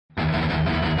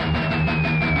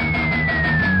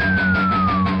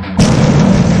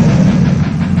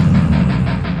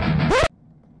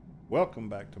Welcome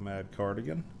back to Mad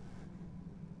Cardigan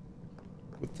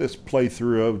with this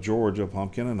playthrough of Georgia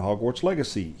Pumpkin and Hogwarts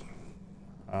Legacy.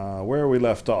 Where we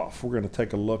left off, we're going to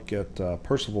take a look at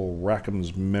Percival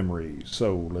Rackham's memory.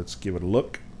 So let's give it a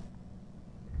look.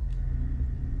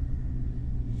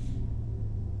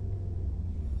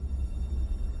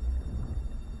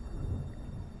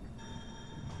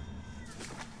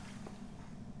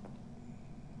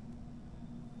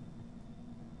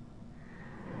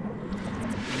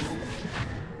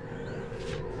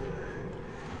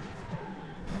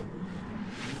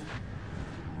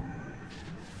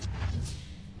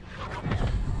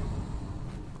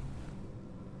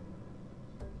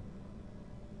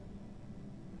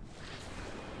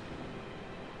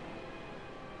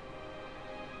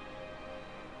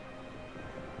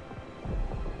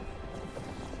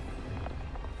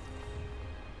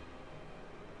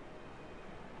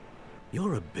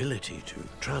 Your ability to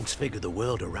transfigure the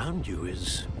world around you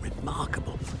is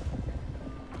remarkable.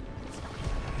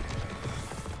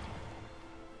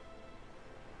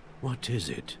 What is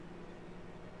it?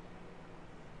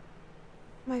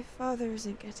 My father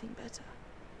isn't getting better.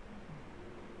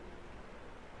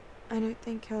 I don't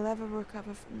think he'll ever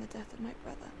recover from the death of my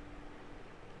brother.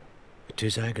 It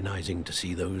is agonizing to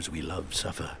see those we love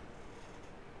suffer.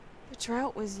 The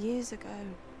drought was years ago,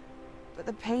 but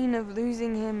the pain of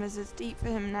losing him is as deep for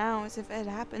him now as if it had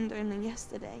happened only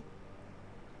yesterday.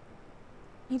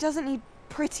 He doesn't need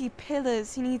pretty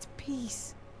pillars, he needs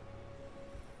peace.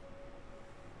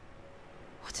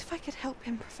 What if I could help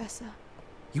him, Professor?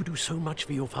 You do so much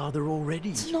for your father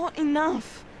already. It's not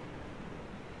enough.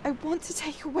 I want to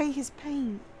take away his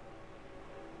pain.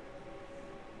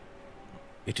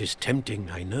 It is tempting,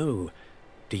 I know,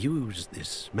 to use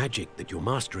this magic that you're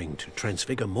mastering to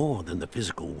transfigure more than the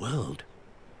physical world.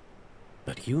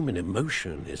 But human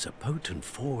emotion is a potent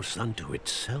force unto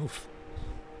itself.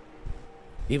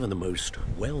 Even the most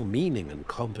well-meaning and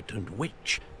competent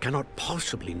witch cannot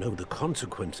possibly know the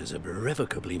consequences of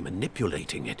irrevocably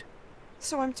manipulating it.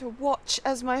 So I'm to watch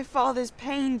as my father's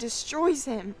pain destroys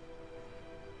him.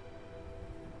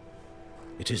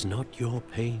 It is not your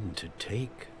pain to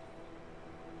take.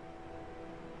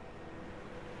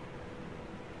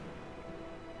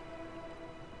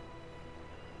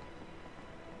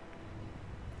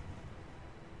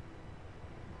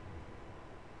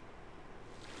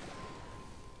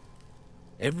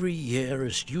 Every year,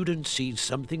 a student sees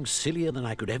something sillier than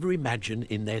I could ever imagine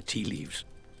in their tea leaves.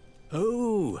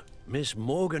 Oh, Miss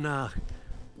Morganach,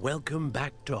 welcome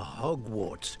back to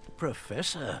Hogwarts,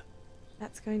 Professor.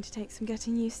 That's going to take some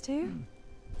getting used to.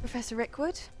 Professor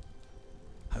Rickwood?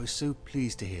 I was so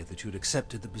pleased to hear that you'd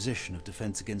accepted the position of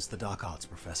Defense Against the Dark Arts,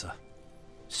 Professor.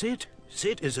 Sit,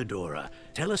 Isadora.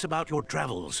 Tell us about your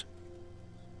travels.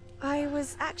 I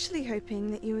was actually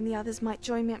hoping that you and the others might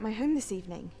join me at my home this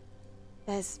evening.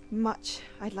 There's much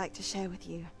I'd like to share with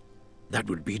you. That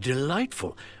would be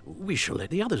delightful. We shall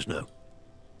let the others know.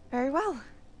 Very well.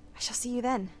 I shall see you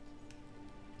then.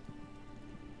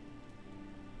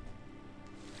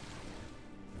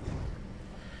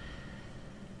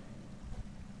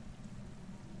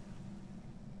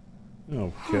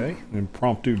 Okay,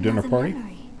 impromptu dinner Another party.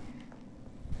 memory.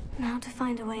 Now to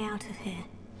find a way out of here.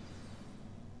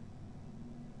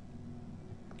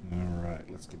 Alright,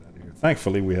 let's get out of here.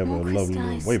 Thankfully, we have a More lovely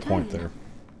little crystallized waypoint stone. there.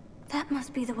 That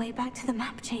must be the way back to the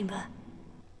map chamber.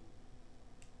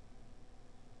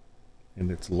 And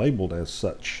it's labeled as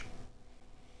such.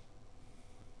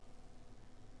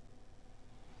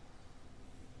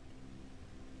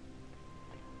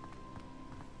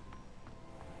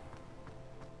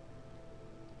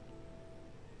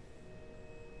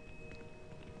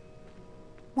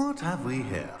 What have we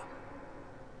here?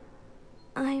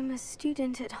 I'm a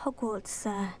student at Hogwarts,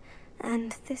 sir,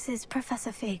 and this is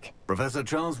Professor Fig. Professor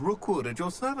Charles Rookwood at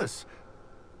your service.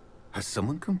 Has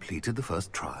someone completed the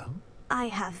first trial? I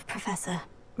have, Professor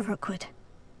Rookwood.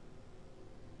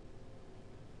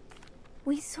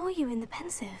 We saw you in the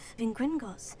Pensive in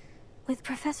Gringotts with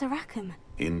Professor Rackham.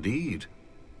 Indeed.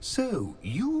 So,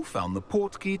 you found the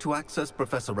portkey to access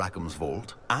Professor Rackham's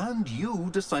vault, and you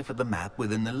deciphered the map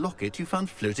within the locket you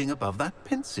found floating above that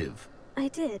Pensive. I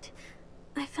did.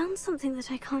 I found something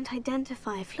that I can't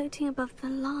identify floating above the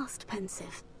last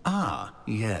Pensive. Ah,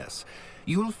 yes.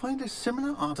 You will find a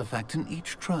similar artifact in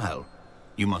each trial.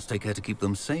 You must take care to keep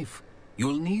them safe.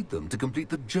 You'll need them to complete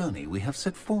the journey we have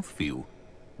set forth for you.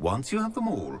 Once you have them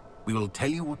all, we will tell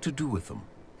you what to do with them.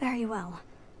 Very well.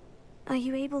 Are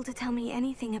you able to tell me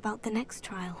anything about the next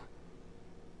trial?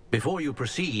 Before you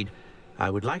proceed, I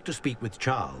would like to speak with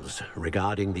Charles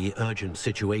regarding the urgent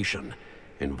situation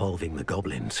involving the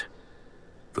goblins.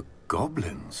 The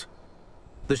goblins?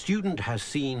 The student has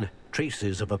seen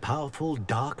traces of a powerful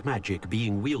dark magic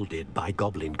being wielded by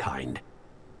goblin kind.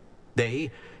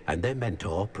 They and their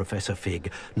mentor, Professor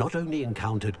Fig, not only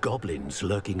encountered goblins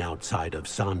lurking outside of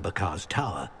San Bakar's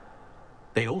tower,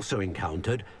 they also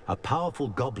encountered a powerful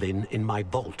goblin in my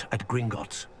vault at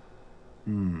Gringotts.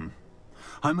 I'm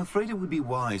afraid it would be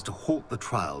wise to halt the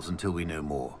trials until we know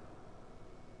more.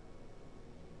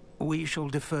 We shall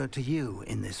defer to you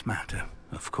in this matter,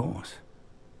 of course.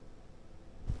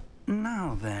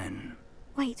 Now then...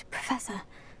 Wait, Professor.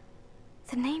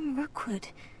 The name Rookwood.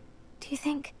 Do you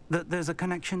think... That there's a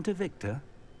connection to Victor?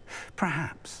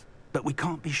 Perhaps, but we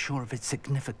can't be sure of its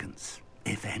significance,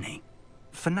 if any.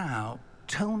 For now,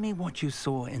 tell me what you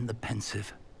saw in the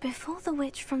Pensive. Before the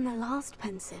witch from the last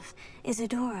Pensive,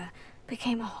 Isadora,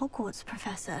 became a Hogwarts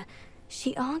professor,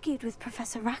 she argued with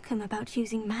Professor Rackham about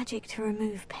using magic to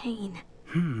remove pain.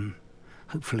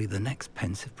 Hopefully the next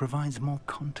Pensive provides more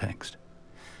context.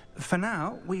 For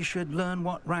now, we should learn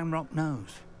what Ranrock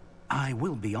knows. I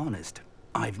will be honest,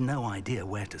 I've no idea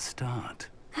where to start.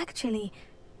 Actually,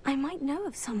 I might know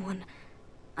of someone.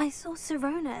 I saw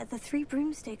Sirona at the Three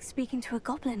Broomsticks speaking to a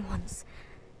goblin once.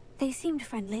 They seemed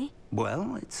friendly.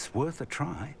 Well, it's worth a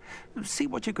try. See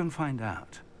what you can find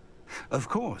out. Of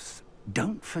course,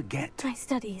 don't forget... My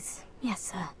studies,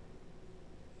 yes,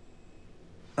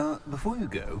 sir. Before you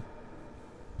go...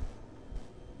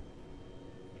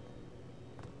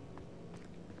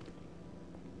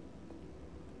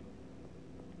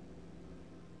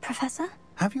 Professor?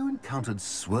 Have you encountered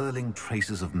swirling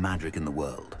traces of magic in the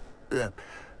world?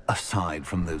 Aside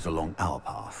from those along our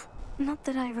path? Not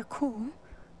that I recall.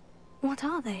 What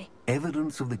are they?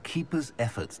 Evidence of the Keeper's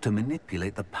efforts to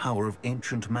manipulate the power of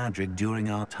ancient magic during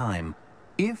our time.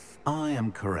 If I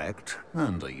am correct,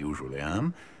 and I usually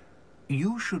am,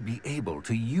 you should be able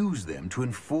to use them to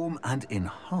inform and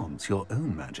enhance your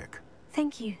own magic.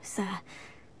 Thank you, sir.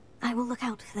 I will look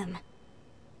out for them.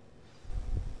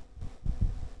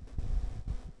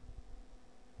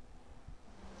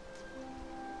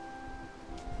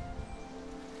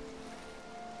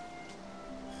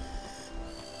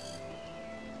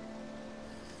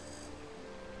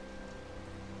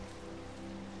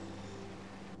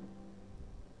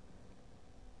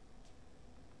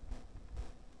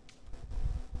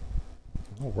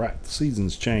 All right, the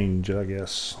seasons change, I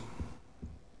guess.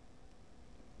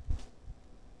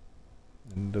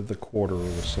 End of the quarter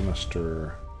of the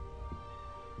semester.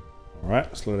 All right,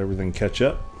 let's let everything catch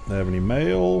up. Have any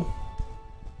mail?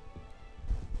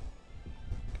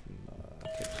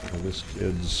 Take some of this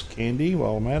kid's candy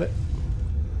while I'm at it.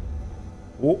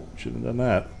 Oh, should have done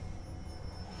that.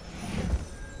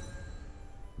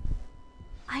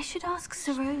 I should ask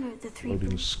Sirona at the Three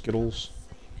Loading Skittles.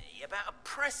 About a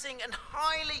pressing and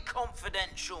highly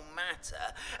confidential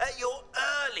matter at your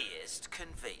earliest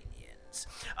convenience.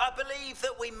 I believe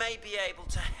that we may be able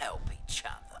to help each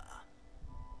other.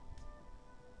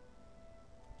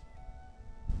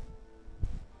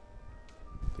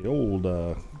 The old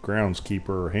groundskeeper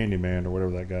or handyman or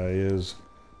whatever that guy is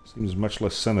seems much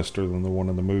less sinister than the one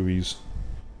in the movies.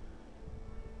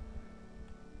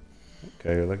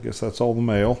 Okay, I guess that's all the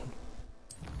mail.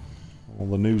 All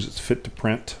the news that's fit to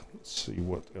print. Let's see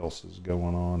what else is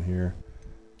going on here.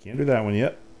 Can't do that one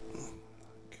yet.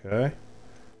 Okay.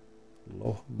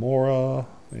 Mora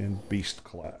and Beast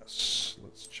class.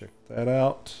 Let's check that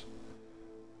out.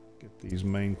 Get these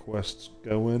main quests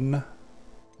going.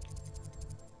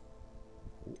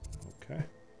 Okay.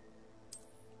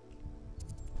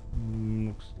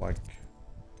 Looks like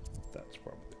that's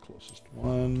probably the closest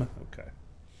one. Okay.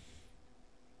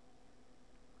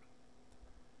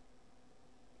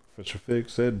 Professor Fig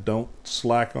said don't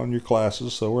slack on your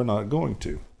classes, so we're not going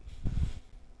to.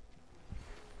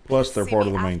 Plus, they're part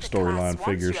of the main storyline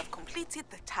figures. Once you have completed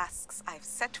the tasks I've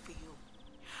set for you,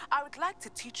 I would like to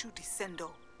teach you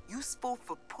Descendo, useful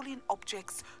for pulling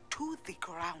objects to the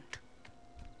ground.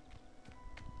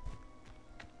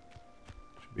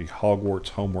 Should be Hogwarts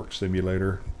Homework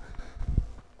Simulator.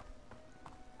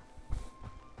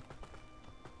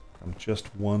 I'm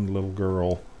just one little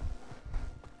girl.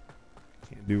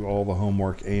 Can't do all the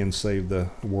homework and save the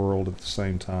world at the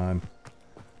same time.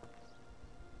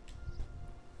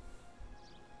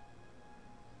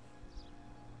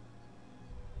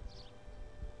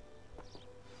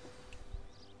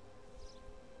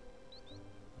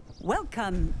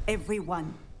 Welcome,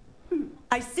 everyone.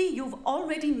 I see you've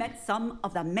already met some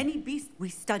of the many beasts we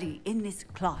study in this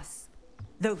class.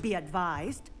 Though be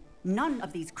advised, none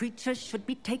of these creatures should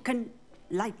be taken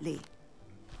lightly.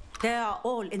 They are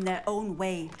all in their own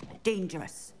way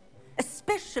dangerous,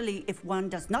 especially if one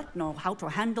does not know how to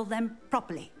handle them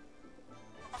properly.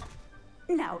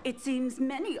 Now, it seems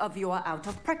many of you are out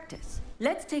of practice.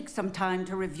 Let's take some time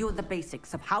to review the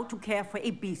basics of how to care for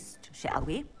a beast, shall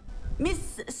we?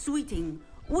 Miss Sweeting,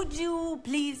 would you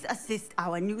please assist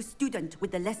our new student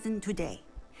with the lesson today?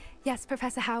 Yes,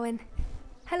 Professor Howin.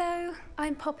 Hello,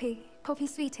 I'm Poppy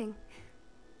Sweeting.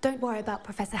 Don't worry about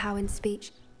Professor Howin's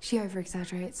speech. She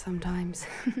over-exaggerates sometimes.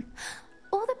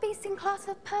 All the beasts in class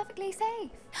are perfectly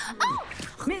safe. Oh!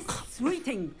 Miss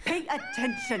Sweeting, pay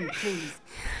attention, please.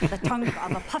 The tongue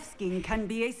of a puffskein can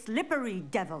be a slippery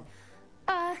devil.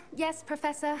 Yes,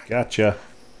 Professor. Gotcha.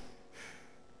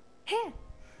 Here,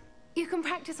 you can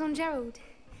practice on Gerald.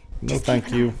 No, Just thank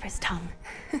keep an eye you. out for his tongue.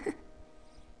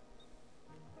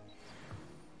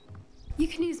 You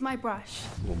can use my brush.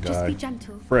 Little Just guy. be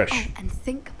gentle. Fresh. Oh, and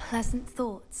think pleasant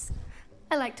thoughts.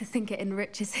 I like to think it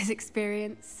enriches his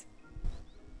experience.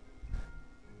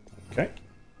 Okay.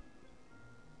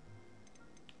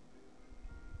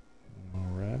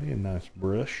 Alrighty, a nice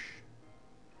brush.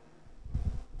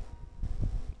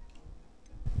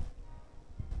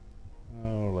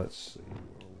 Oh, let's see.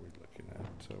 What are we looking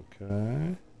at?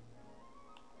 Okay.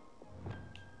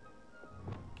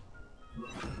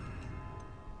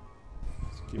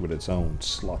 Let's give it its own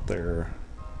slot there.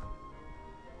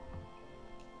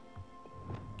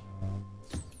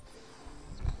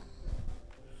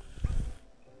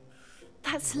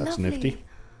 That's That's lovely. nifty.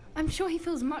 I'm sure he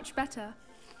feels much better.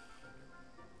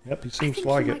 Yep, he I seems think to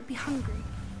like he it. might be hungry.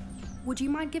 Would you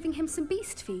mind giving him some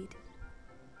beast feed?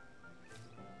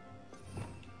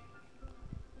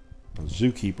 A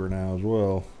zookeeper now as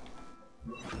well.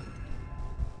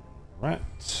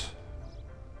 Right.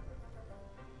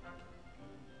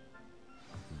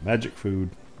 Magic food.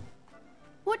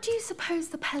 What do you suppose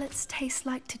the pellets taste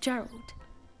like to Gerald?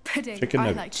 Pudding, Chicken I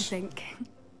nuggets. like to think.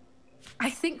 I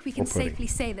think we can Or pudding. safely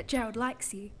say that Gerald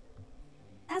likes you.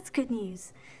 That's good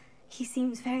news. He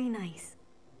seems very nice.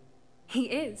 He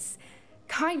is.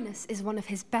 Kindness is one of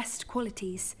his best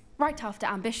qualities, right after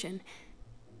ambition.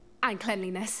 And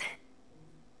cleanliness.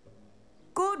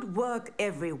 Good work,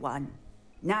 everyone.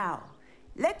 Now,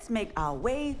 let's make our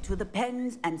way to the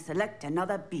pens and select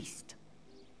another beast.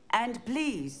 And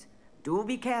please, do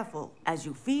be careful as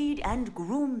you feed and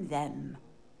groom them.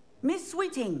 Miss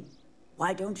Sweeting,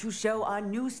 why don't you show our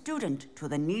new student to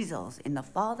the Neasels in the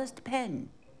farthest pen?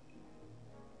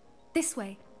 This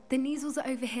way. The Neasels are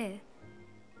over here.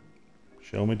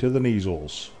 Show me to the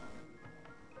Neasels.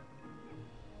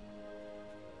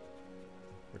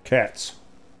 They're cats.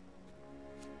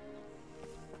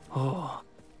 Oh,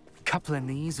 couple of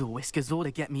Neasel whiskers ought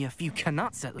to get me a few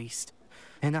canuts at least.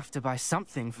 Enough to buy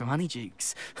something from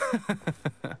Honeydukes.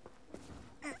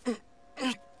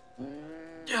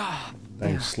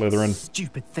 Thanks, Slytherin.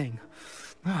 Stupid thing.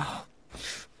 Oh.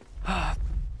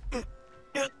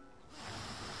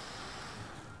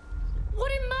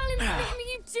 What in Merlin's name are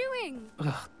you doing?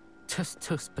 Ugh,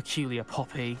 tuss, peculiar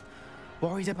Poppy.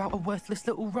 Worried about a worthless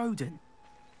little rodent?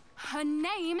 Her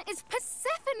name is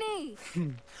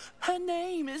Persephone! Her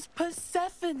name is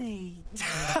Persephone!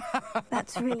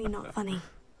 That's really not funny.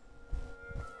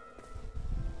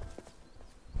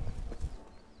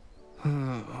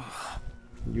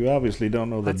 You obviously don't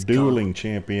know the Let's go. dueling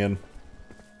champion.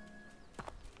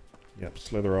 Yep,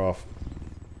 slither off.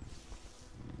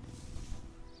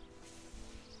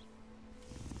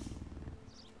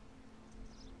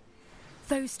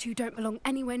 Those two don't belong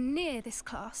anywhere near this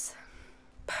class.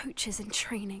 Poachers in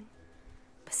training.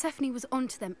 Persephone was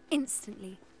onto them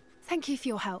instantly. Thank you for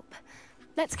your help.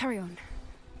 Let's carry on.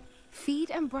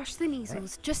 Feed and brush the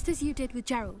Neasels just as you did with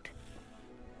Gerald.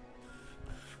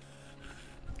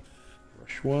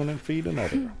 Brush one and feed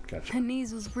another. Gotcha. The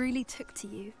Neasels really took to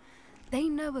you. They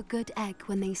know a good egg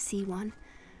when they see one.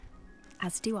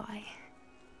 As do I.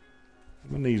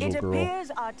 I'm a Neasel It girl.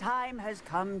 appears our time has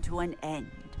come to an end.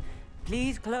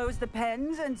 Please close the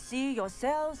pens and see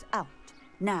yourselves out.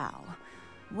 Now,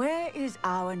 where is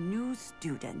our new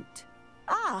student?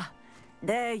 Ah,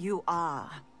 there you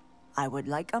are. I would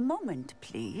like a moment,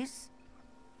 please.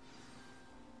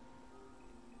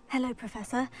 Hello,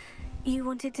 Professor. You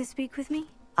wanted to speak with me?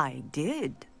 I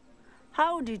did.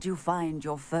 How did you find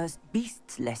your first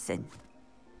beasts lesson?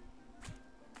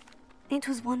 It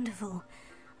was wonderful.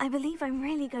 I believe I'm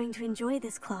really going to enjoy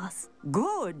this class.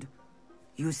 Good.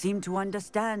 You seem to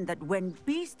understand that when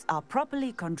beasts are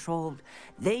properly controlled,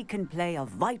 they can play a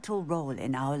vital role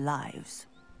in our lives.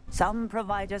 Some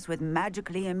provide us with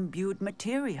magically imbued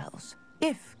materials,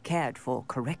 if cared for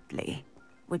correctly,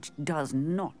 which does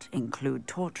not include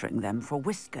torturing them for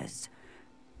whiskers.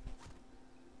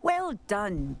 Well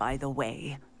done, by the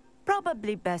way.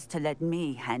 Probably best to let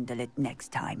me handle it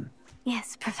next time.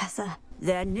 Yes, Professor.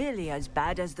 They're nearly as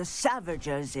bad as the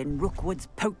Savagers in Rookwood's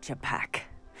poacher pack.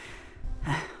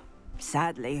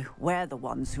 Sadly, we're the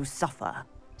ones who suffer,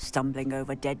 stumbling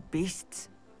over dead beasts.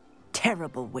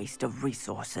 Terrible waste of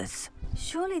resources.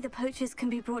 Surely the poachers can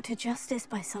be brought to justice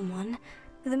by someone.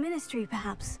 The Ministry,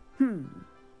 perhaps.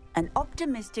 An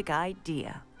optimistic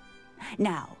idea.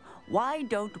 Now, why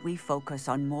don't we focus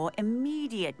on more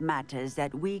immediate matters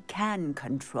that we can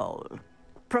control?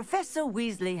 Professor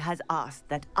Weasley has asked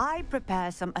that I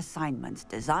prepare some assignments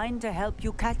designed to help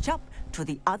you catch up to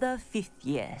the other 5th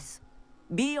years.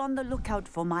 Be on the lookout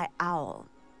for my owl.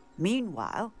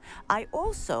 Meanwhile, I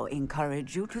also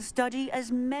encourage you to study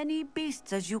as many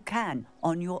beasts as you can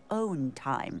on your own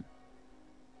time.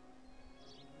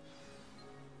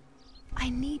 I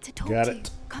need to talk Got to it.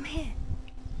 you. Come here.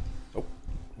 Oh,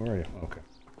 where are you? Okay.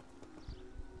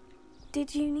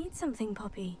 Did you need something,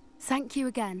 Poppy? Thank you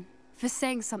again for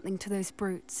saying something to those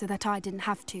brutes so that I didn't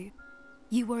have to.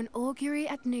 You were an augury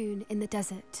at noon in the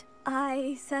desert.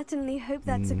 I certainly hope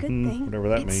that's a good thing. Whatever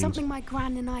that It's means. something my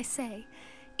gran and I say.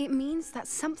 It means that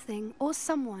something or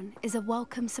someone is a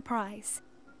welcome surprise.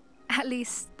 At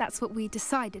least, that's what we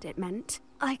decided it meant.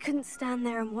 I couldn't stand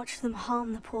there and watch them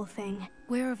harm the poor thing.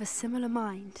 We're of a similar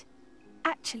mind.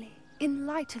 Actually, in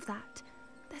light of that,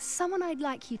 there's someone I'd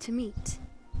like you to meet.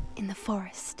 In the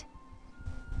forest.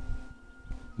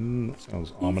 That sounds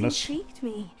You've ominous. intrigued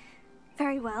me.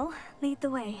 Very well, lead the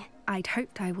way. I'd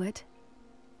hoped I would.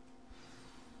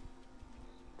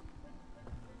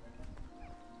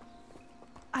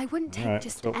 I wouldn't take Alright,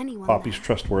 just so anyone Poppy's there.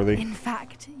 trustworthy. In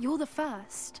fact, you're the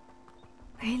first.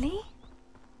 Really?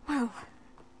 Well,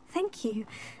 thank you,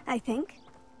 I think.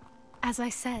 As I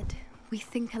said, we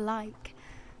think alike.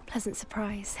 Pleasant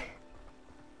surprise.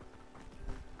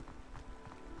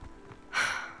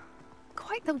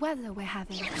 Quite the weather we're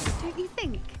having, don't you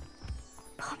think?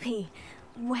 Poppy,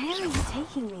 where are you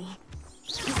taking me?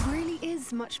 It really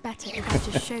is much better if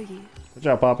I just show you. Good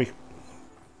job, Poppy.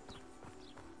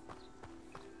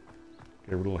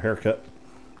 Get a little haircut.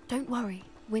 Don't worry,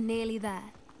 we're nearly there.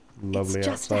 Lovely It's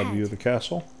just outside ahead. view of the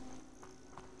castle.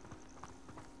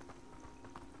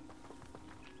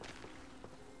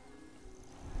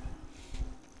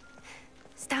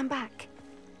 Stand back.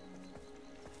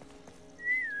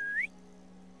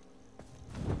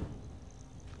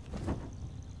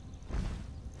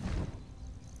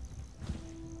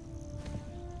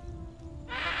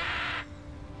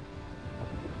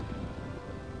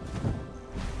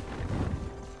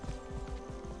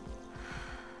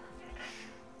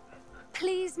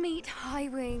 Please meet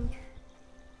Highwing.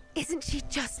 Isn't she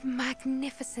just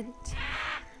magnificent?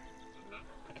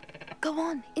 Go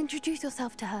on, introduce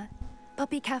yourself to her. But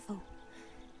be careful.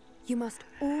 You must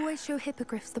always show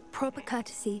hippogriffs the proper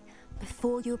courtesy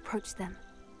before you approach them.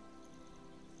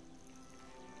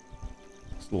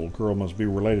 This little girl must be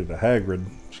related to Hagrid.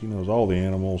 She knows all the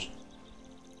animals.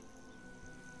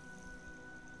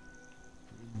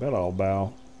 Bet I'll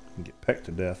bow and get pecked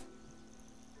to death.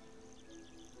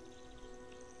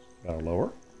 Bow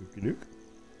lower. Dookie dook.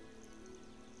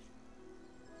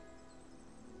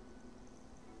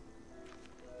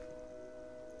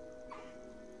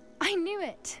 I knew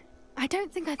it! I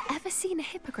don't think I've ever seen a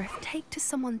hippogriff take to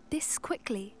someone this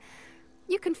quickly.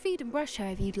 You can feed and brush her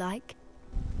if you'd like.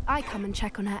 I come and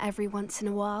check on her every once in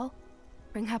a while.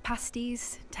 Bring her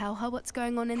pasties, tell her what's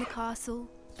going on in the castle.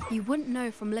 You wouldn't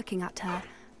know from looking at her,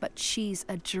 but she's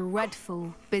a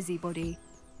dreadful busybody.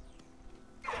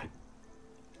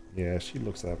 Yeah, she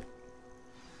looks that.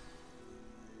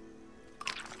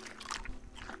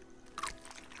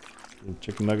 Little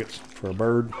chicken nuggets for a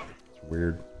bird. It's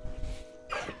weird.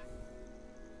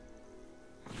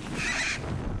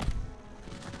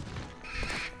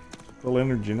 Full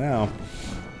energy now.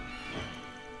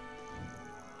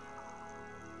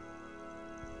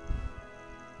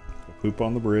 Go poop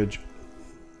on the bridge.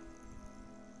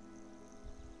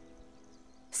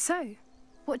 So,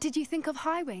 what did you think of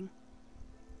Highwing?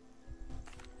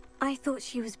 I thought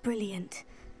she was brilliant.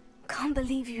 Can't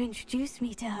believe you introduced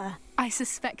me to her. I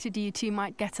suspected you two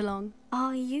might get along.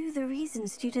 Are you the reason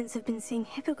students have been seeing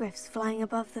hippogriffs flying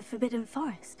above the Forbidden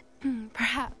Forest?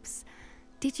 Perhaps.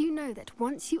 Did you know that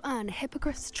once you earn a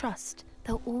hippogriff's trust,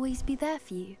 they'll always be there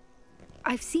for you?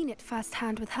 I've seen it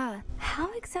firsthand with her.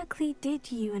 How exactly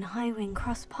did you and Highwing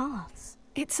cross paths?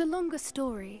 It's a longer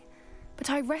story, but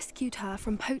I rescued her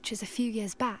from poachers a few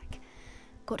years back.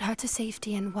 Got her to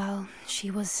safety and, well, she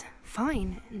was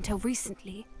fine until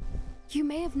recently. You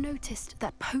may have noticed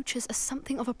that poachers are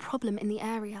something of a problem in the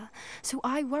area, so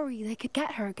I worry they could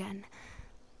get her again.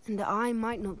 And I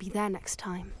might not be there next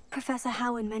time. Professor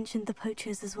Howard mentioned the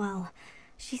poachers as well.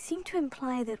 She seemed to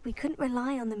imply that we couldn't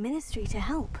rely on the Ministry to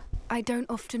help. I don't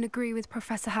often agree with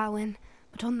Professor Howin,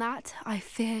 but on that, I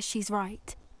fear she's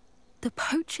right. The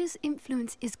poacher's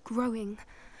influence is growing.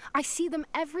 I see them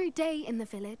every day in the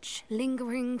village,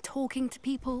 lingering, talking to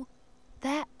people.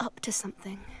 They're up to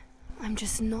something. I'm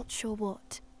just not sure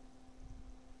what.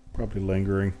 Probably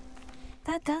lingering.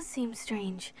 That does seem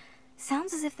strange.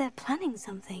 Sounds as if they're planning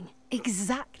something.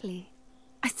 Exactly.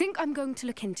 I think I'm going to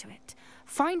look into it.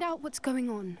 Find out what's going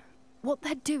on. What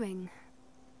they're doing.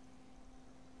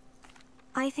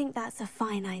 I think that's a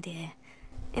fine idea.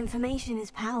 Information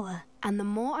is power. And the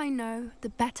more I know, the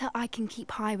better I can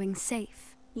keep Highwing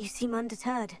safe. You seem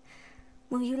undeterred.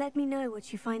 Will you let me know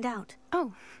what you find out?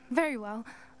 Oh, very well.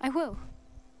 I will.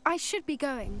 I should be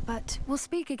going, but we'll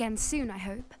speak again soon, I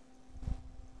hope.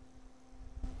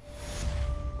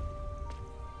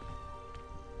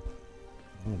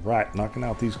 All right, knocking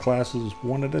out these classes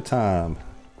one at a time.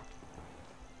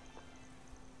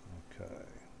 Okay.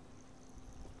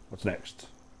 What's next?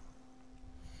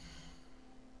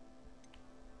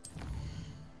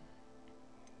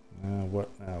 Now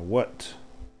what?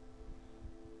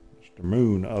 Mr.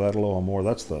 Moon. Oh, that'll allow more.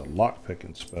 That's the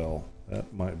lock-picking spell.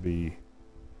 That might be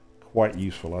quite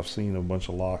useful. I've seen a bunch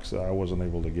of locks that I wasn't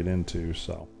able to get into,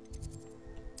 so.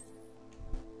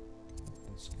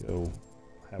 Let's go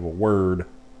have a word.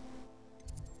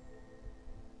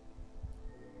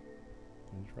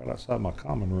 It's right outside my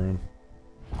common room.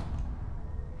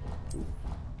 Ooh.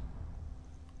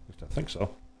 At least I think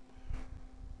so.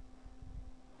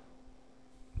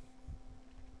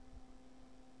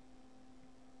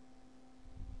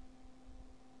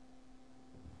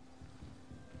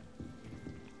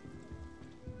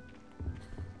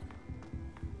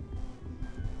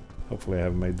 Hopefully I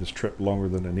haven't made this trip longer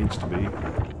than it needs to be.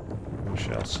 We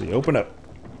shall see. Open up.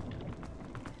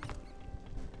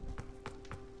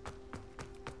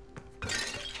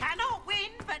 Cannot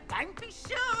win, but don't be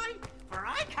shy, for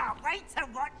I can't wait to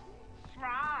watch you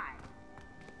try.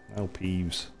 No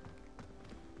peeves.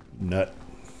 Nut.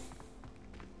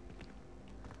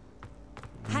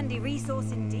 Handy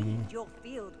resource indeed, your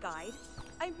field guide.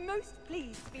 I'm most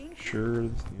pleased being Sure.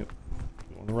 Yep.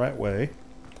 Going the right way.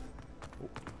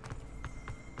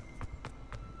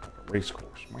 Race course.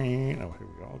 Oh, here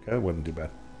we go. Okay, that wasn't too bad.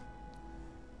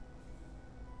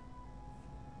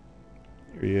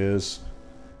 Here he is.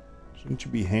 Shouldn't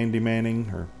you be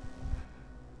handymanning or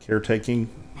caretaking?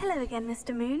 Hello again,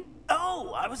 Mr. Moon.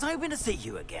 Oh, I was hoping to see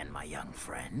you again, my young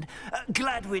friend.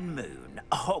 Gladwin Moon,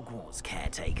 Hogwarts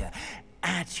caretaker,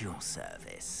 at your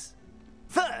service.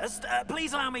 First,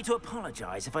 please allow me to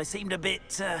apologize if I seemed a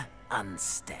bit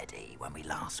unsteady when we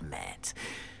last met.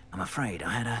 I'm afraid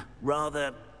I had a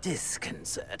rather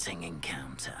disconcerting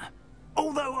encounter.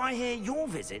 Although I hear your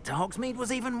visit to Hogsmeade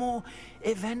was even more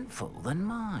eventful than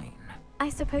mine. I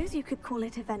suppose you could call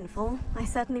it eventful. I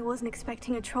certainly wasn't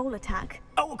expecting a troll attack.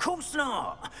 Oh, of course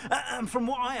not. And from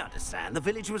what I understand, the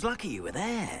village was lucky you were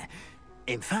there.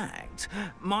 In fact,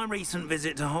 my recent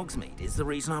visit to Hogsmeade is the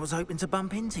reason I was hoping to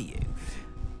bump into you.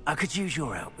 I could use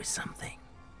your help with something.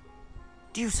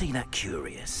 Do you see that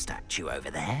curious statue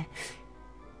over there?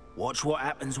 Watch what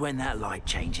happens when that light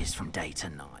changes from day to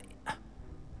night.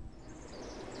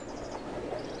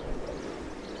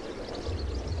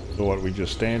 So what, we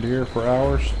just stand here for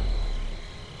hours?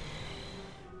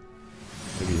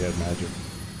 Maybe he had magic.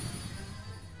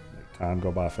 Make time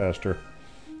go by faster.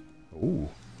 Ooh.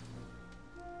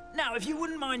 Now, if you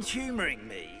wouldn't mind humoring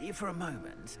me for a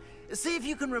moment, see if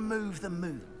you can remove the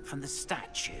moon from the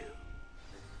statue.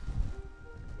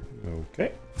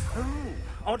 Okay. Ooh,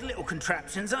 odd little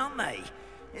contraptions, aren't they?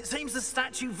 It seems the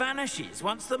statue vanishes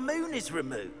once the moon is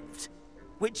removed.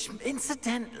 Which,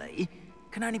 incidentally,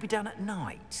 can only be done at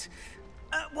night.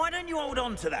 Why don't you hold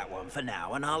on to that one for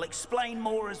now, and I'll explain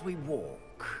more as we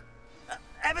walk.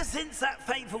 Ever since that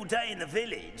fateful day in the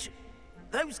village,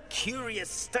 those curious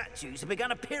statues have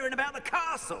begun appearing about the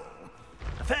castle.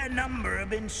 A fair number have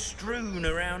been strewn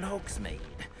around Hogsmeade.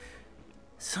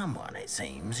 Someone, it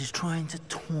seems, is trying to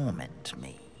torment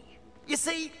me. You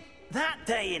see, that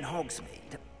day in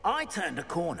Hogsmeade, I turned a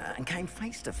corner and came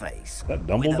face to face with a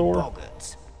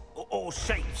boggart, or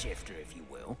shapeshifter, if you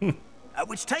will,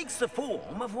 which takes the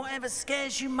form of whatever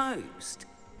scares you most.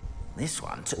 This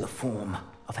one took the form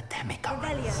of a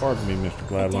demiguise. Pardon me, Mr.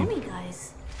 Gladwin.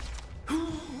 Demiguise?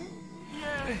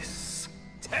 Yes!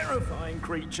 Terrifying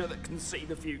creature that can see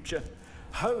the future.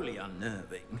 Wholly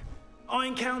unnerving. I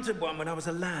encountered one when I was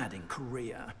a lad in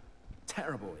Korea.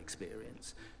 Terrible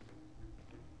experience.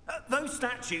 Those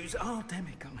statues are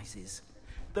demiguises.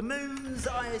 The moons,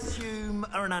 I assume,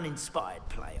 are an uninspired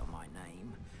play on my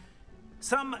name.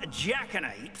 Some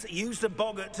jackanapes used a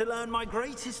boggart to learn my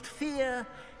greatest fear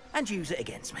and use it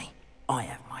against me. I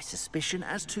have my suspicion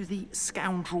as to the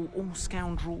scoundrel or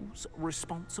scoundrels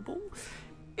responsible.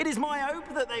 It is my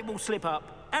hope that they will slip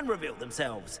up and reveal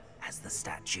themselves as the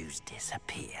statues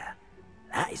disappear.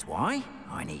 That is why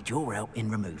I need your help in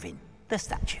removing the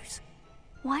statues.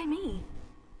 Why me?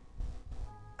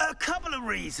 A couple of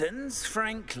reasons,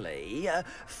 frankly.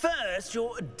 First,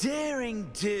 your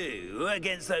daring do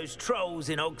against those trolls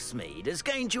in Hogsmeade has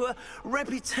gained you a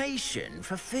reputation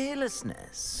for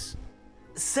fearlessness.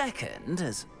 Second,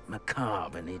 as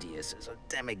macabre and hideous as a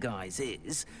demiguise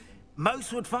is,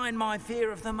 most would find my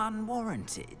fear of them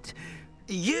unwarranted.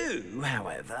 You,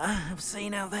 however, have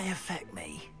seen how they affect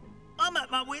me. I'm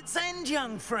at my wit's end,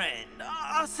 young friend.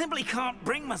 I simply can't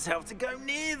bring myself to go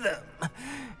near them.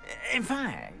 In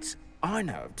fact, I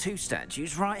know of 2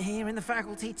 statues right here in the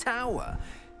faculty tower.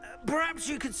 Perhaps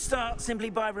you could start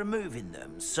simply by removing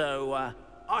them, so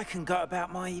I can go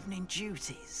about my evening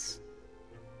duties.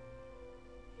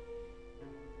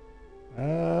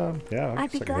 Yeah,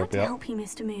 I'd be glad to help you,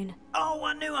 Mr. Moon. Oh,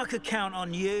 I knew I could count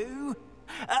on you.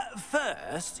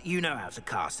 First, you know how to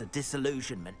cast a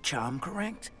disillusionment charm,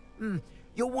 correct?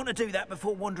 You'll want to do that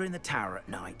before wandering the tower at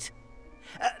night.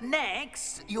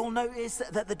 Next, you'll notice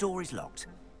that the door is locked.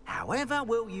 However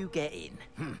will you get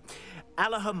in?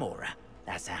 Alahomora,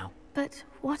 that's how. But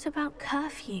what about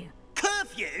curfew?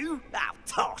 Curfew? Oh,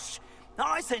 tosh!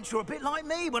 I sense you're a bit like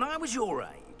me when I was your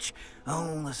age.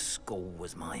 Oh, the school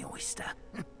was my oyster.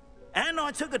 And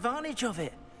I took advantage of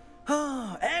it.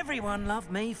 Oh, everyone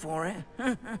loved me for it.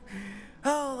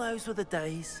 Oh, those were the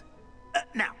days.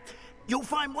 Now, you'll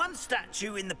find one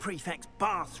statue in the prefect's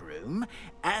bathroom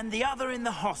and the other in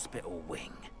the hospital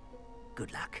wing.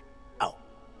 Good luck. Oh,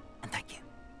 and thank you.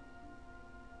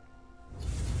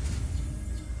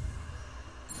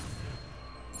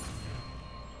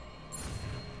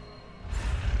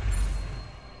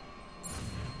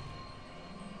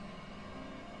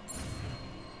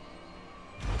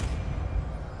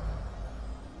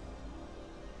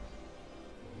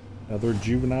 Another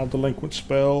juvenile delinquent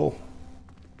spell.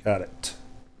 Got it.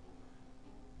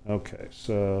 Okay,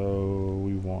 so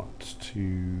we want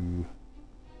to...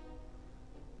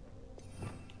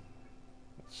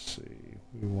 Let's see.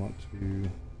 We want to...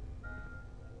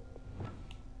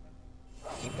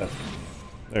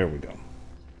 There we go.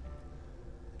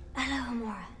 Hello,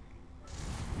 Amora.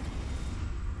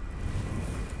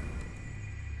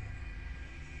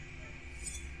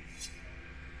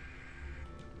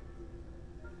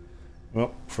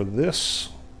 Well, for this,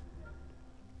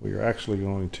 we are actually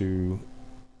going to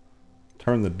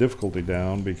turn the difficulty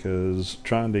down because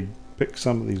trying to pick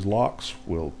some of these locks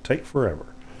will take forever,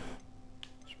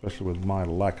 especially with my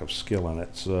lack of skill in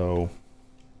it. So,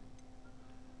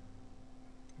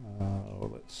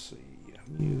 let's see.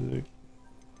 Music.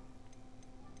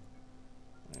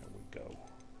 There we go.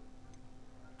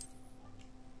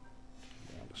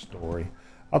 Down to story.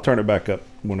 I'll turn it back up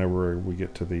whenever we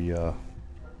get to the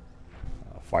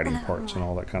fighting parts and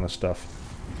all that kind of stuff.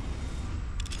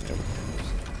 Yeah,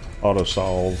 auto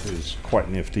solve is quite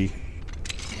nifty.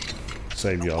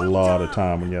 Save you a lot of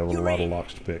time when you have a lot of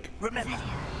locks to pick. Remember,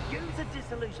 use a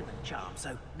disillusionment charm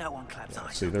so no one claps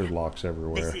eyes. See, there's locks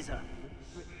everywhere. This is a...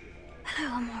 Hello,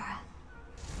 Amora.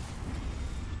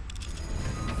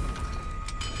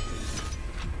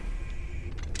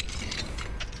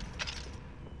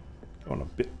 Going a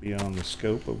bit beyond the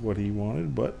scope of what he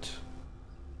wanted, but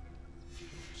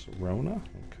Rona,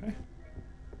 okay.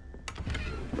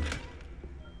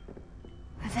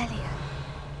 Revelio.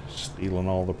 Stealing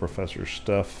all the professor's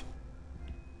stuff.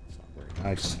 It's not very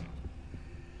nice.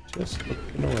 Just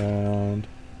looking around.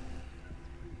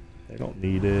 They don't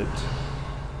need it.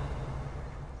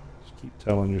 Just keep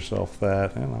telling yourself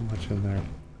that. And not much in there.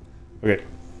 Okay,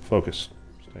 focus.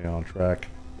 Stay on track.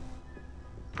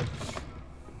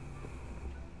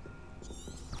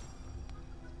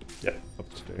 Yep,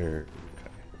 upstairs.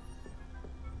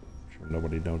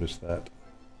 Nobody noticed that.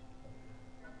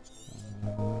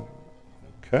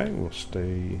 Okay, we'll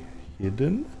stay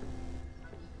hidden.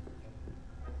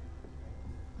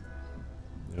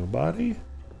 Nobody.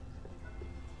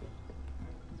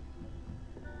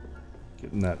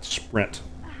 Getting that sprint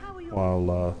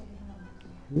while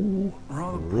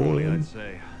rather poorly, I'd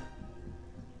say.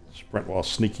 Sprint while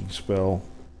sneaking spell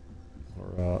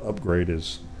or upgrade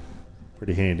is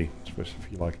pretty handy, especially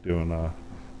if you like doing a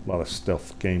lot of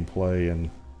stealth gameplay and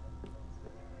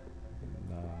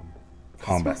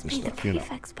combat and stuff, you know.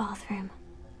 Prefect's bathroom.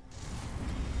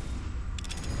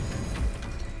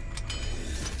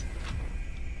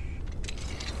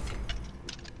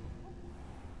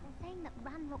 They're saying that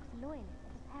Ranrock Ranrock's loyalists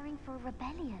are preparing for a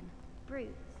rebellion.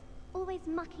 Brutes, always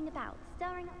mucking about,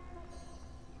 stirring up trouble.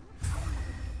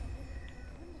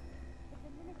 If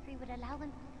the ministry would allow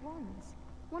them to use wands.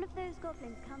 One of those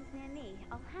goblins comes near me,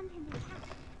 I'll hand him the hat.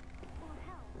 Or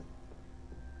help.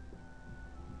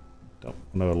 Don't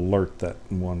want to alert that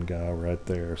one guy right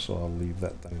there, so I'll leave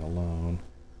that thing alone.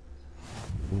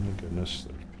 Oh my goodness,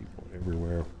 there's people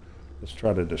everywhere. Let's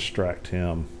try to distract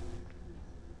him.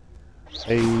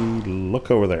 Hey,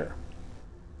 look over there.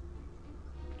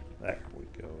 There we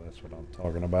go. That's what I'm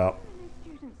talking about.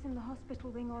 Students in the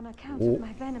hospital wing on account of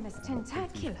my venomous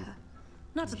tentacula.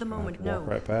 Not at the moment, no. Walk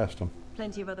right past them.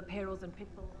 Plenty of other perils and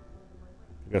pitfalls.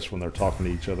 I guess when they're talking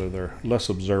to each other, they're less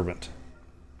observant,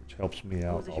 which helps me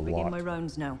out a Begin lot. my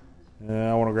rounds now.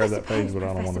 Yeah, I want to grab that page, but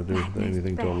I don't want to do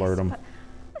anything to alert them. The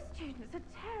students are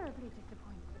terribly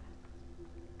disappointed.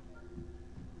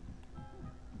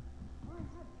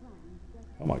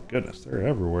 Oh my goodness, they're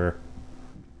everywhere.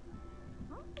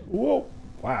 Whoa!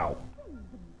 Wow.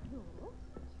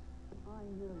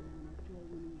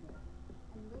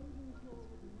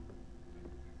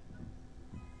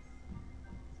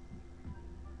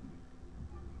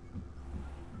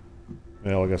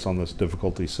 Well, I guess on this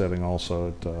difficulty setting also,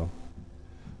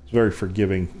 it's very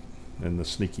forgiving in the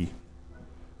sneaky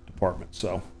department,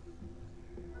 so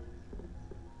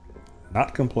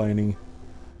not complaining.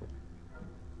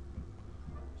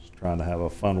 Just trying to have a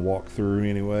fun walkthrough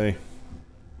anyway.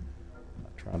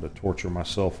 Not trying to torture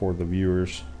myself or the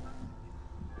viewers.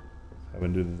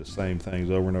 Having to do the same things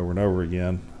over and over and over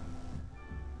again.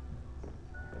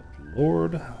 But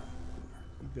Lord,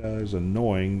 you guys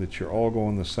annoying that you're all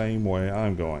going the same way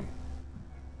I'm going.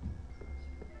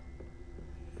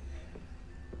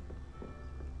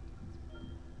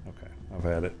 Okay, I've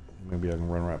had it. Maybe I can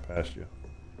run right past you.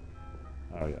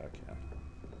 Oh yeah, I can.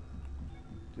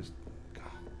 Just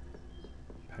God,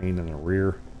 pain in the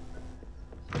rear.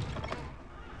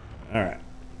 Alright.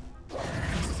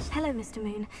 Hello, Mr.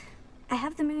 Moon. I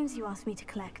have the moons you asked me to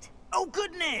collect. Oh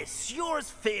goodness, you're as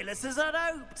fearless as I'd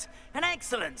hoped. An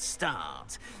excellent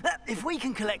start. If we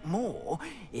can collect more,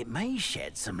 it may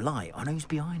shed some light on who's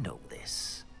behind all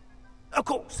this. Of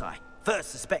course, I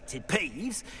first suspected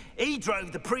Peeves. He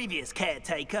drove the previous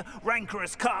caretaker,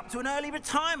 Rancorous Carp, to an early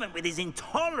retirement with his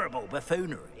intolerable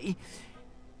buffoonery.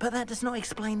 But that does not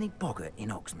explain the boggart in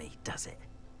Hogsmeade, does it?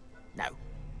 No.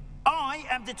 I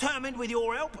am determined, with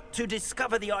your help, to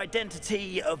discover the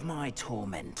identity of my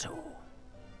tormentor.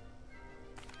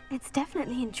 It's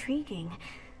definitely intriguing.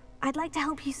 I'd like to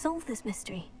help you solve this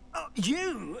mystery.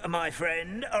 You, my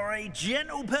friend, are a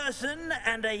gentle person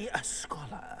and a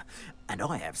scholar, and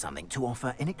I have something to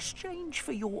offer in exchange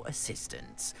for your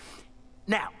assistance.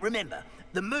 Now, remember,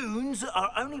 the moons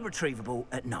are only retrievable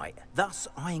at night. Thus,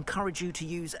 I encourage you to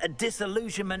use a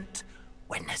disillusionment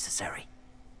when necessary.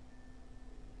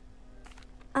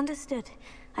 Understood.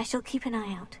 I shall keep an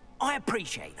eye out. I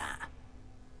appreciate that.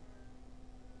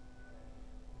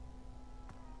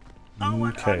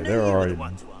 Okay, there are a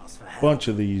bunch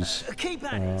of these Keep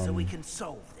at it so we can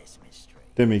solve this mystery.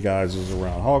 demiguises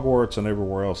around Hogwarts and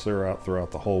everywhere else. They're out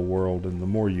throughout the whole world, and the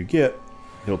more you get,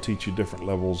 he'll teach you different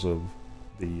levels of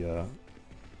the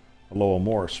Aloha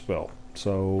Morris spell.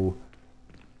 So,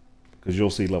 because you'll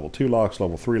see level 2 locks,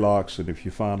 level 3 locks, and if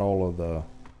you find all of the,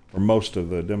 or most of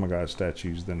the demiguise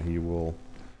statues, then he will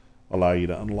allow you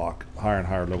to unlock higher and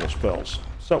higher level spells.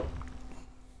 So,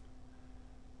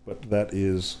 but that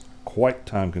is quite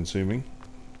time consuming.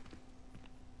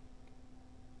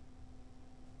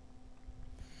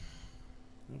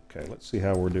 Okay, let's see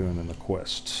how we're doing in the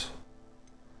quests.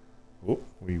 Oh,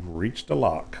 we've reached a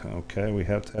lock. Okay, we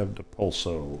have to have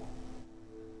Depulso.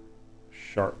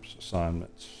 Sharps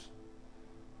assignments.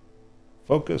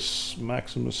 Focus,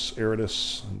 Maximus,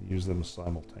 Eritus, and use them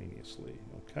simultaneously.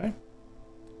 Okay.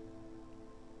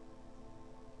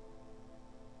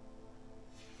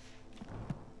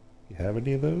 You have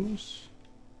any of those?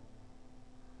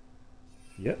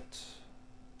 Yet.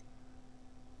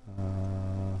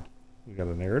 We got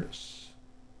an Eritus.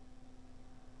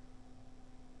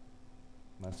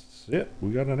 That's it.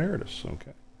 We got an Eritus.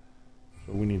 Okay.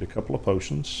 So we need a couple of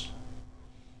potions.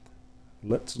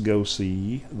 Let's go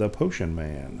see the Potion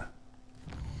Man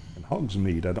in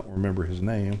Hogsmeade. I don't remember his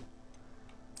name.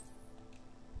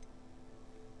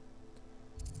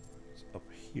 It's up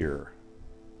here.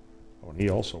 Oh, and he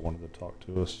also wanted to talk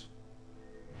to us.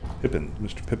 Pippin,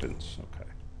 Mr. Pippins. Okay.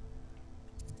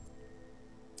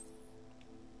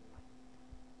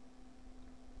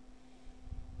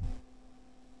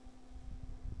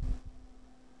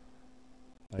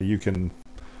 Now you can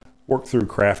work through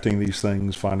crafting these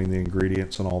things, finding the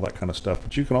ingredients and all that kind of stuff,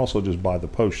 but you can also just buy the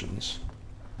potions.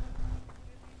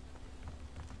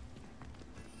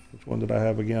 Which one did I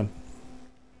have again?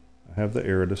 I have the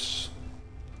Eridus.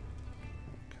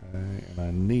 Okay, and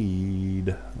I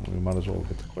need... We might as well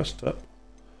get the quest up.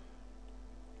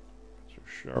 So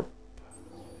sharp.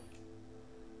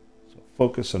 So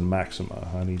focus and Maxima.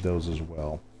 I need those as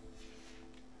well.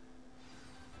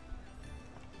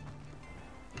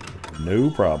 No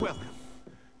problem. Welcome.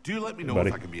 Do let me know Buddy.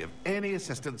 if I can be of any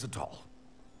assistance at all.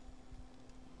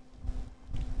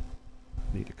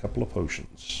 Need a couple of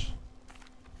potions.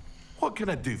 What can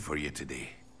I do for you today?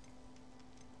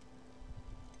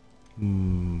 Okay.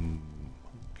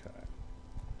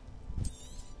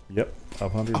 Yep,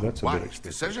 500. That's a bit Wise expensive.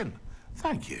 decision.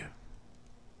 Thank you.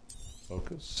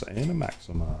 Focus and a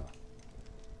Maxima.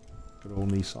 Good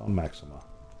old Nissan Maxima.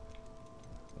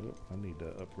 Oh, I need to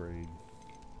upgrade.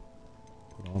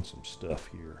 Put on some stuff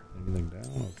here. Anything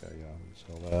down? Okay, yeah, I can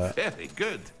sell that. Very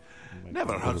good. Make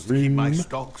Never a bit hurts of to keep my room.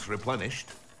 stocks replenished.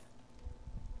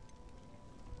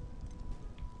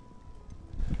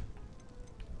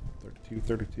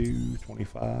 $32,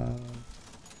 25. I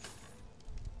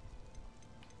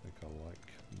think I like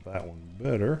that one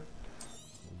better.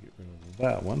 We'll get rid of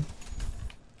that one.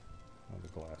 How the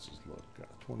glasses look. Got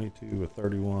a 22, a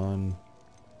 31,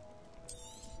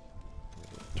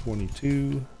 a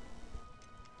 22.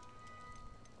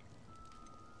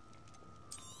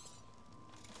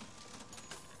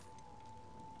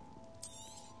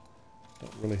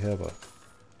 Don't really have a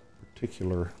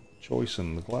particular choice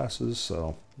in the glasses,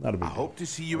 so not a big I deal. hope to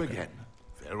see you again.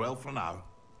 Farewell for now.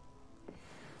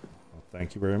 Well,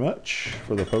 thank you very much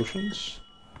for the potions.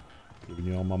 Giving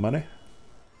you all my money.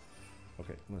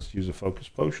 Okay, let's use a focus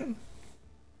potion.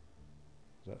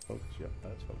 Is that focus? Yep,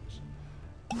 that's focus.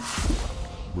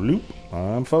 Bloop.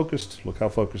 I'm focused. Look how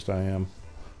focused I am.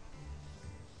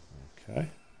 Okay.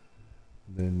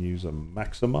 Then use a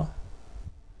Maxima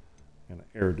and an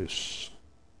Eridus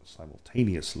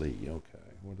simultaneously. Okay,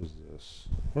 what is this?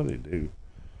 What do they do?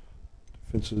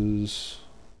 Defenses.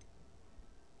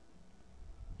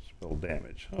 Spell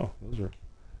damage. Oh, those are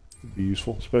would be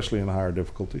useful, especially in higher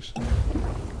difficulties.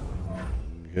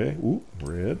 Okay, ooh,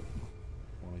 red.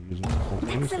 Want to use them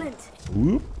simultaneously? Excellent.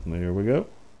 Whoop, there we go.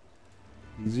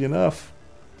 Easy enough.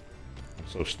 I'm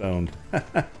so stoned.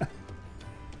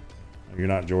 You're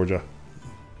not, Georgia.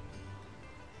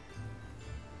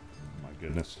 My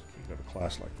goodness, you got a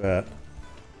class like that.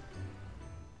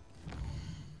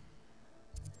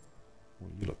 Well,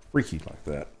 you look freaky like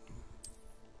that.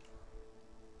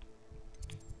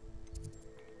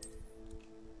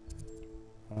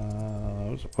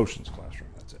 There's a potions classroom,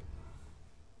 that's it.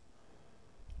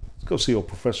 Let's go see old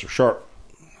Professor Sharp.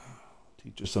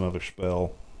 Teach us another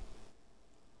spell.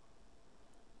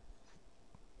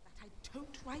 That I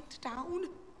don't write down.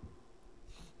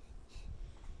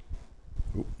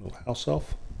 Ooh, little house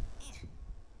elf.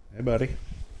 Hey, buddy.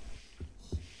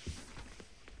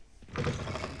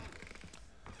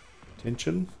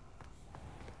 Attention.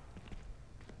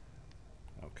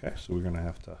 Okay, so we're going to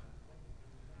have to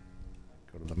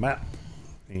go to the map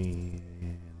and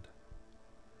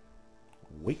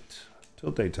wait till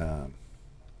daytime.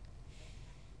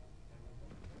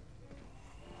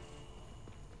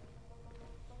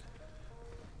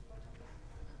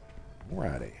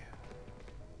 Alrighty.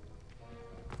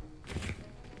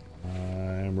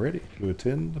 I'm ready to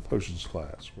attend the potions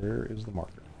class. Where is the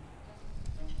marker?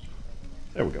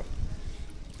 There we go.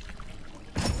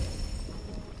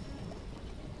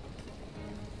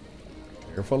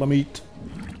 Careful of meat.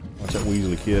 Watch that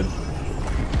Weasley kid.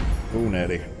 Oh,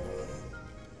 Natty.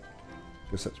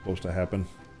 Guess that's supposed to happen.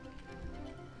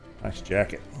 Nice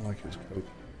jacket. I like his coat.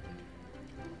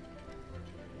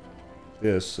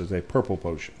 This is a purple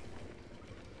potion.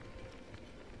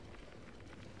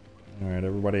 Alright,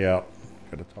 everybody out.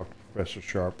 Gotta talk to Professor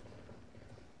Sharp.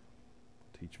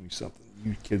 Teach me something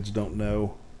you kids don't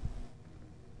know.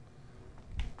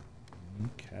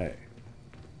 Okay.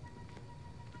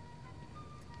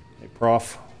 Hey,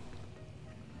 Prof.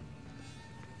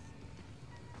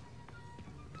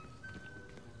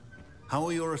 How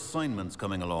are your assignments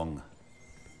coming along?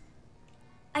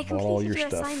 I All your completed your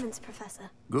stuff. assignments,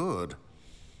 Professor. Good.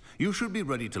 You should be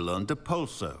ready to learn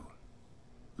Depulso.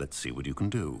 Let's see what you can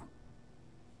do.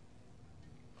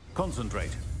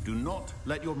 Concentrate. Do not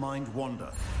let your mind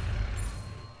wander.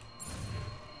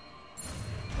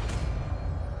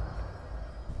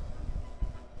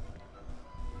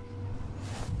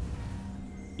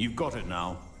 You've got it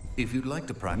now. If you'd like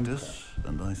to practice,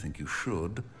 and I think you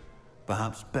should,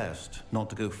 perhaps best not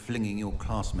to go flinging your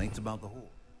classmates about the hall.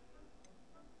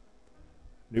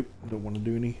 Nope, don't want to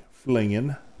do any flinging.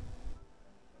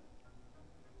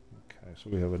 Okay, so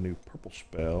we have a new purple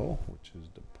spell, which is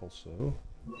Depulso.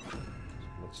 So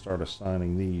Let's start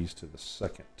assigning these to the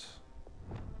second.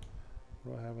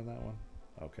 What do I have in that one?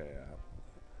 Okay, I have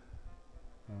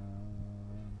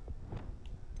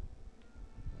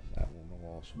that one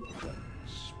will also put that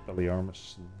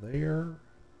Spelliarmus there.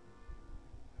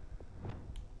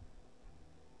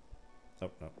 Oh,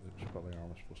 no, there's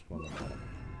Spelliarmus supposed to go on the bottom.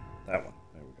 That one.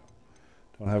 There we go.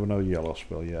 Don't have another yellow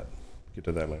spell yet. Get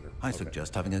to that later. I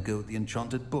suggest having a go at the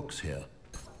enchanted books here.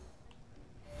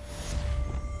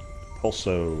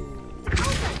 Pulso.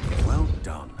 Well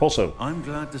done. Pulso. I'm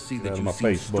glad to see that you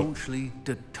seem staunchly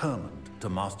determined to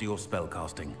master your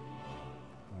spellcasting.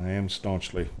 I am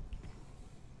staunchly.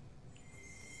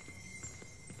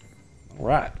 All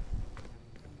right.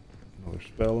 Another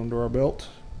spell under our belt.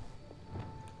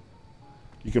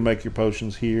 You can make your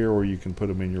potions here, or you can put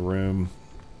them in your room.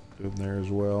 Do them there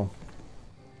as well.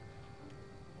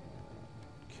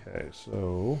 Okay,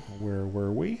 so where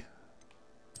were we?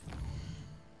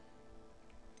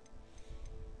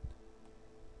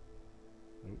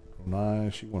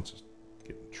 Nice. She wants us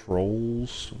getting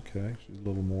trolls. Okay, she's a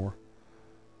little more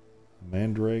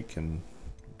mandrake and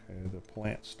okay, the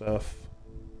plant stuff.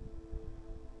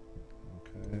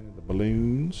 Okay, the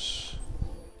balloons.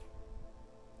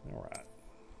 All right.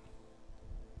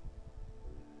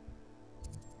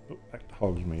 Oh, back to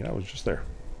Hogsmeade. I was just there.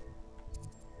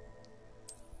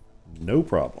 No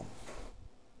problem.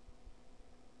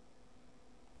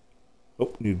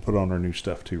 Oh, need to put on our new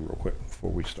stuff too real quick before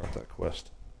we start that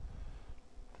quest.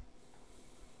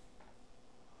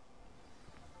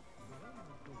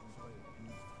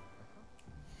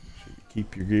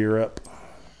 Keep your gear up.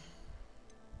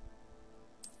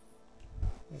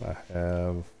 I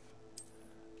have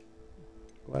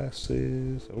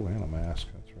glasses. Oh, and a mask.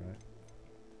 That's right.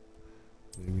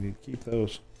 We need to keep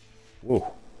those.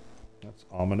 Whoa, that's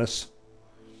ominous.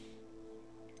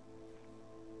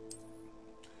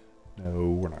 No,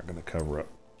 we're not going to cover up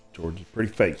George's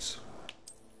pretty face.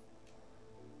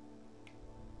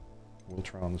 We'll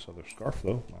try on this other scarf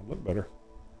though. Might look better.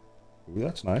 Ooh,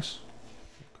 that's nice.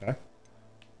 Okay.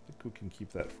 I think we can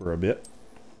keep that for a bit.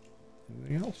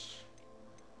 Anything else?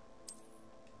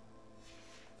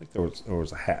 I think there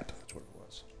was a hat. That's what it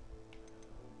was.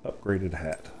 Upgraded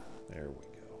hat. There we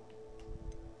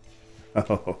go.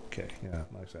 Oh, okay. Yeah,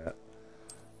 nice hat.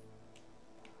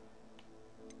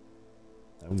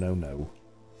 No. There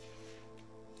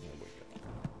we go.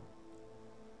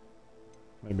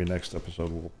 Maybe next episode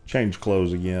we'll change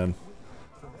clothes again.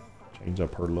 Change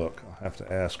up her look. I'll have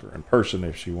to ask her in person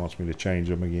if she wants me to change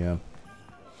them again.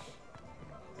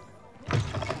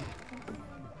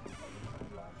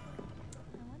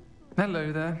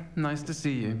 Hello there. Nice to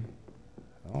see you.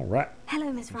 All right.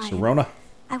 Hello, Miss Ryan. Serona.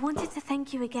 I wanted to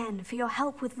thank you again for your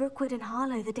help with Rookwood and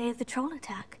Harlow the day of the troll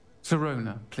attack.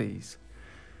 Serona, please.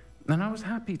 And I was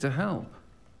happy to help.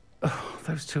 Oh,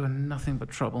 those two are nothing but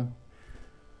trouble.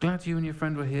 Glad you and your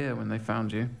friend were here when they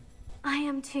found you. I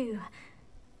am too.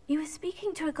 You were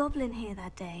speaking to a goblin here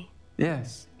that day.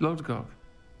 Yes, Lodgok.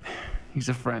 He's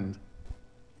a friend.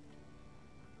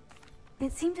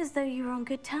 It seemed as though you were on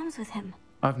good terms with him.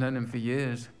 I've known him for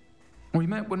years. We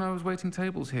met when I was waiting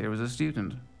tables here as a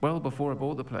student, well before I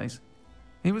bought the place.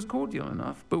 He was cordial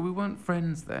enough, but we weren't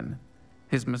friends then.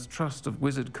 His mistrust of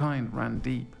wizard kind ran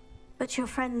deep. But you're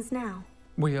friends now?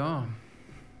 We are.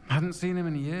 Hadn't seen him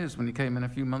in years when he came in a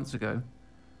few months ago.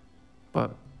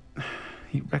 But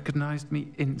he recognized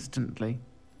me instantly,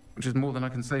 which is more than I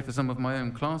can say for some of my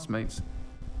own classmates.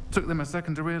 Took them a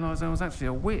second to realize I was actually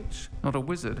a witch, not a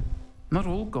wizard. Not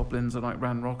all goblins are like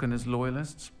Ranrock and his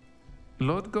loyalists.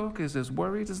 Lodgok is as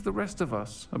worried as the rest of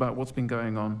us about what's been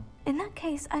going on. In that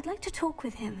case, I'd like to talk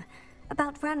with him.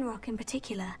 About Ranrock in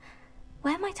particular.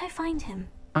 Where might I find him?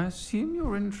 I assume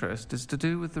your interest is to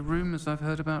do with the rumors I've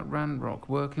heard about Ranrock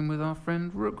working with our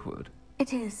friend Rookwood.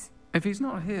 It is. If he's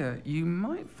not here, you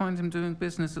might find him doing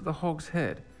business at the Hog's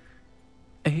Head.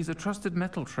 He's a trusted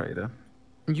metal trader.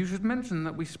 You should mention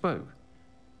that we spoke.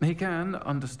 He can,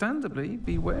 understandably,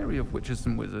 be wary of witches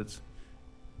and wizards.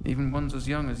 Even ones as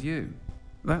young as you.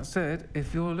 That said,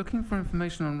 if you're looking for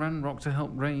information on Ranrock to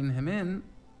help rein him in,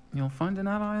 you'll find an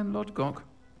ally in Lodgok.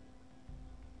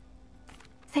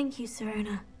 Thank you,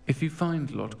 Serona. If you find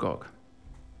Lodgok,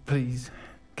 please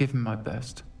give him my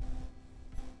best.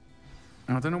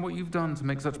 I don't know what you've done to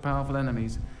make such powerful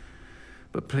enemies,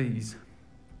 but please,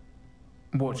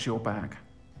 watch your back.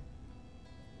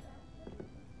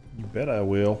 You bet I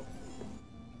will.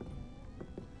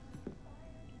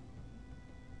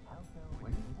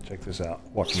 Check this out.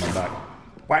 Watch my back.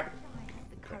 Whack!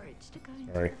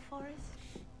 Sorry.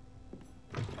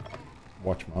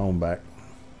 Watch my own back.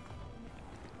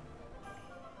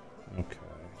 Okay,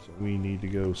 so we need to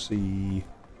go see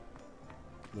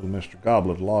Little Mr.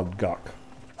 Goblet, Lodgok.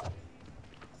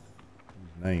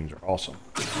 These names are awesome.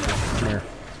 Come here.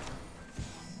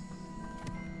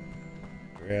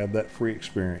 Grab that free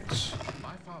experience.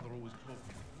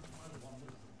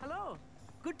 Hello.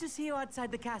 Good to see you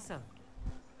outside the castle.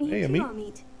 Hey,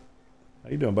 Amit. How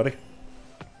you doing, buddy?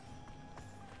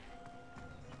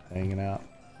 Hanging out.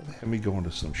 They have me going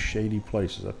to some shady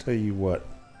places. I tell you what.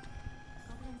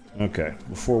 Okay,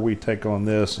 before we take on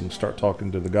this and start talking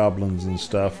to the goblins and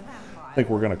stuff, I think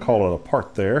we're going to call it a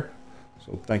part there.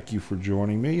 So thank you for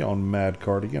joining me on Mad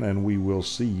Cardigan, and we will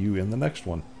see you in the next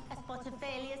one.